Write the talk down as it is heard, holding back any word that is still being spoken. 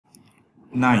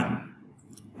9.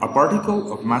 A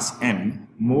particle of mass m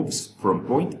moves from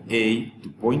point A to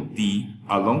point D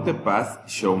along the path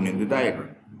shown in the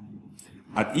diagram.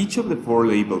 At each of the four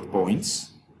labeled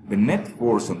points, the net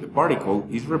force on the particle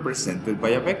is represented by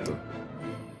a vector.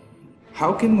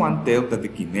 How can one tell that the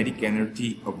kinetic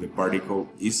energy of the particle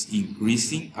is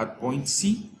increasing at point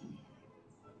C?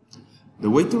 The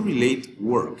way to relate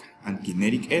work and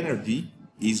kinetic energy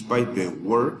is by the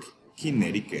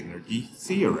work-kinetic energy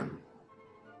theorem.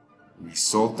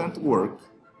 Resultant work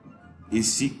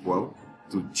is equal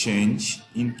to change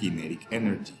in kinetic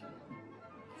energy.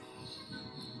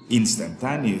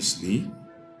 Instantaneously,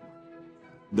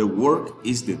 the work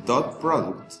is the dot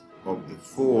product of the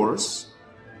force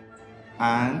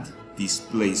and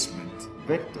displacement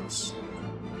vectors.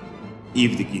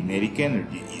 If the kinetic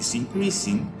energy is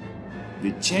increasing,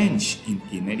 the change in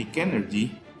kinetic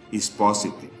energy is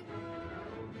positive.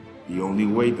 The only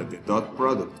way that the dot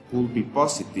product could be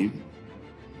positive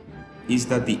is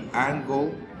that the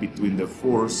angle between the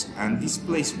force and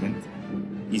displacement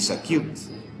is acute.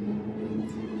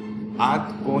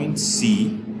 At point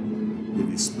C, the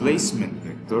displacement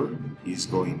vector is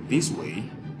going this way,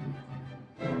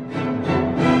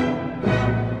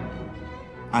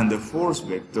 and the force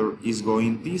vector is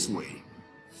going this way.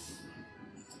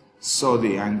 So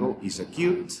the angle is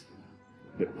acute,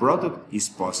 the product is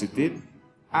positive,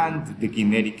 and the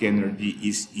kinetic energy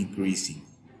is increasing.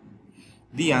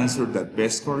 The answer that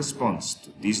best corresponds to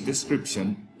this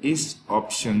description is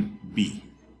option B.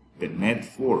 The net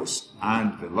force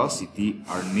and velocity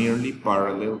are nearly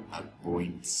parallel at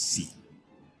point C.